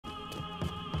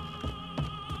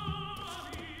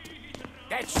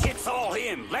That shit's all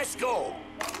him. Let's go.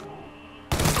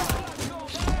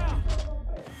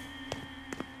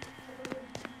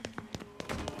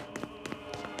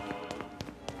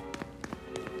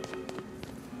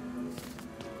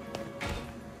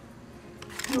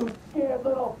 You scared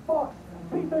little fuck!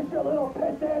 Piece of shit little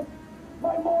pisshead!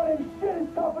 My morning shit is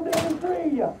tougher than a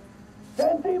tree!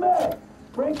 Fancy man!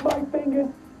 Break my fingers,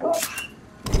 cut!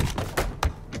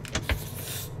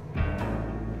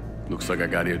 Looks like I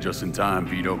got here just in time,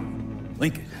 Vito.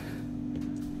 Lincoln.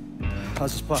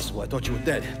 How's this possible? I thought you were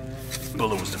dead.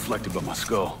 Bullet was deflected by my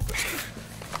skull.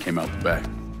 Came out the back.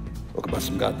 Talk about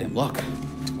some goddamn luck.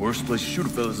 Worst place to shoot a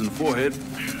fella's in the forehead.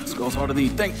 Skull's harder than you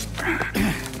think.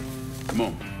 Come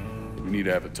on. We need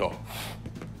to have a talk.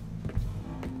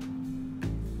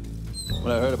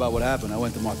 When I heard about what happened, I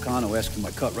went to Marcano, asked for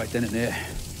my cut right then and there.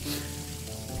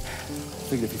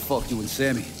 Figured if he fucked you and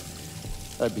Sammy,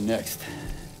 I'd be next.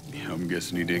 Yeah, I'm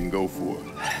guessing he didn't go for it.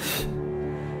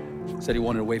 Said he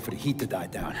wanted to wait for the heat to die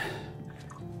down.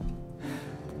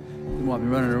 Didn't want me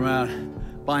running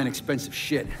around, buying expensive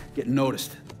shit, getting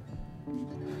noticed.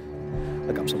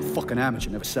 Like I'm some fucking amateur,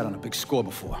 never sat on a big score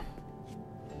before.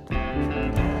 The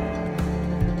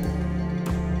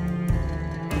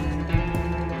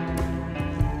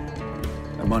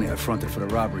money I fronted for the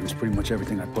robbery was pretty much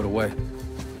everything I put away.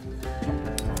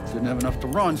 Didn't have enough to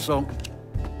run, so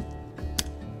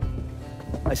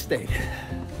I stayed.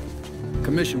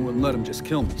 Commission wouldn't let him just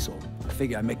kill me, so I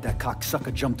figured I'd make that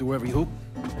cocksucker jump through every hoop.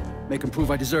 Make him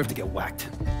prove I deserve to get whacked.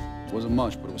 Wasn't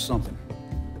much, but it was something.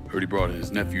 Heard he brought in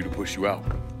his nephew to push you out.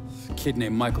 A kid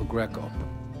named Michael Grecco.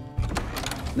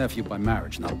 Nephew by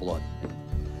marriage, not blood.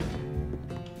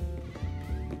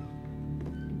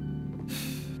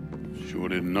 Sure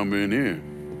didn't number in here.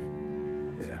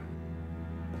 Yeah.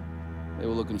 They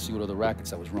were looking to see what other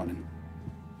rackets I was running.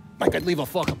 Like I'd leave a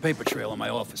fucking paper trail in my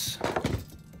office.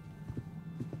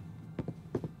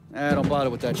 Don't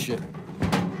bother with that shit.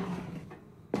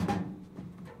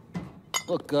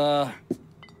 Look,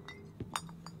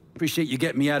 appreciate you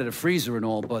getting me out of the freezer and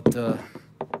all, but, what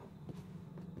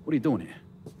are you doing here?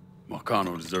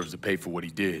 Marcano deserves to pay for what he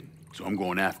did, so I'm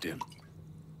going after him.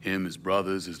 Him, his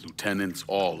brothers, his lieutenants,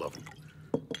 all of them.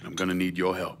 And I'm gonna need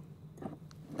your help.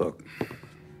 Look,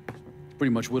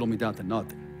 pretty much whittled me down to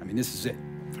nothing. I mean, this is it.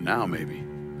 For now, maybe.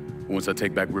 Once I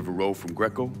take back River Road from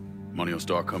Grecco, money will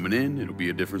start coming in, it'll be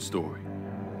a different story.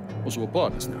 Well, so we're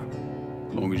partners now.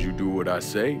 As long as you do what I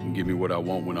say and give me what I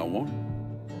want when I want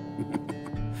it.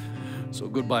 So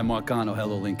goodbye, Marcano,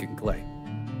 hello, Lincoln Clay.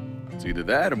 It's either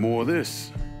that or more of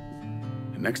this.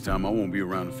 And next time, I won't be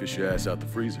around to fish your ass out the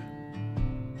freezer.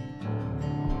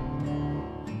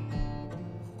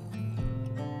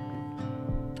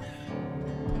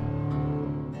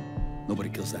 Nobody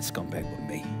kills that scumbag but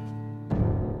me.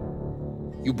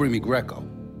 You bring me Grecco,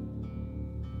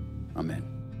 I'm in.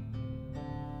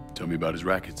 Tell me about his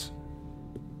rackets.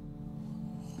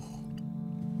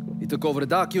 He took over the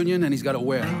dock union and he's got a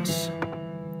warehouse.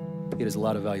 There's a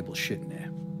lot of valuable shit in there.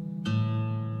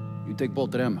 You take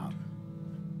both of them out,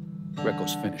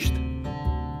 Grecco's finished.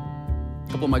 A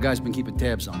couple of my guys been keeping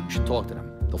tabs on him. You should talk to them.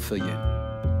 They'll fill you in.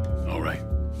 All right.